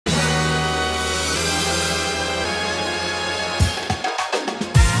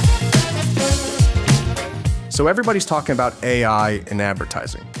So everybody's talking about AI in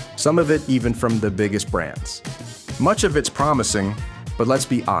advertising, some of it even from the biggest brands. Much of it's promising, but let's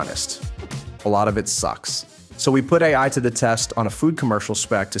be honest, a lot of it sucks. So we put AI to the test on a food commercial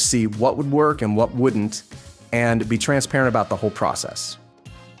spec to see what would work and what wouldn't, and be transparent about the whole process.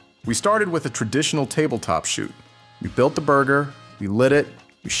 We started with a traditional tabletop shoot. We built the burger, we lit it,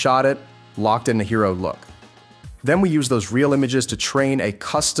 we shot it, locked in the hero look. Then we used those real images to train a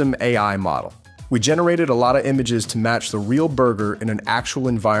custom AI model. We generated a lot of images to match the real burger in an actual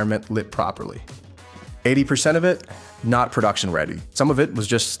environment lit properly. 80% of it, not production ready. Some of it was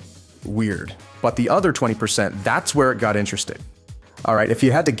just weird. But the other 20%, that's where it got interesting. All right, if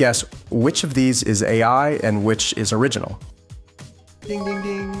you had to guess, which of these is AI and which is original? Ding, ding,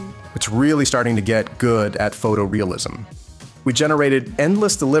 ding. It's really starting to get good at photorealism. We generated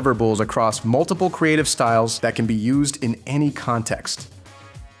endless deliverables across multiple creative styles that can be used in any context.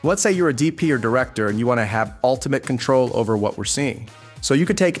 Let's say you're a DP or director and you want to have ultimate control over what we're seeing. So you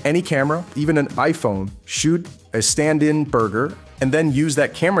could take any camera, even an iPhone, shoot a stand-in burger, and then use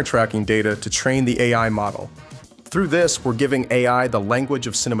that camera tracking data to train the AI model. Through this, we're giving AI the language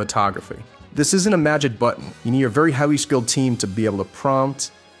of cinematography. This isn't a magic button. You need a very highly skilled team to be able to prompt,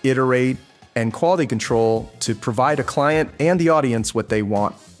 iterate, and quality control to provide a client and the audience what they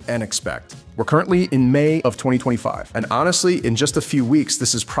want and expect. We're currently in May of 2025, and honestly, in just a few weeks,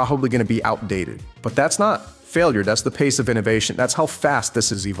 this is probably going to be outdated. But that's not failure, that's the pace of innovation. That's how fast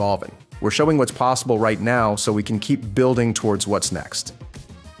this is evolving. We're showing what's possible right now so we can keep building towards what's next.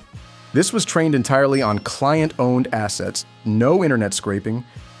 This was trained entirely on client-owned assets, no internet scraping,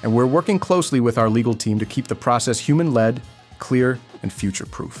 and we're working closely with our legal team to keep the process human-led, clear, and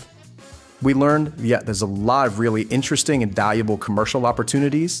future-proof. We learned, there's a lot of really interesting and valuable commercial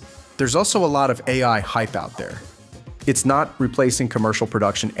opportunities. There's also a lot of AI hype out there. It's not replacing commercial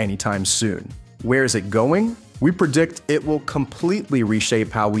production anytime soon. Where is it going? We predict it will completely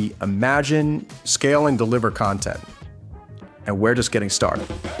reshape how we imagine, scale, and deliver content. And we're just getting started.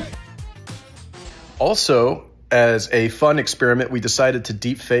 Also, as a fun experiment, we decided to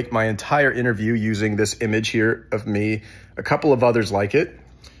deepfake my entire interview using this image here of me, a couple of others like it.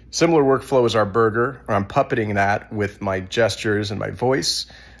 Similar workflow as our burger, where I'm puppeting that with my gestures and my voice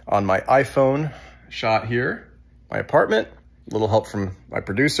on my iPhone shot here, my apartment, a little help from my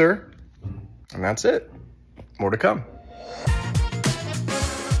producer, and that's it. More to come.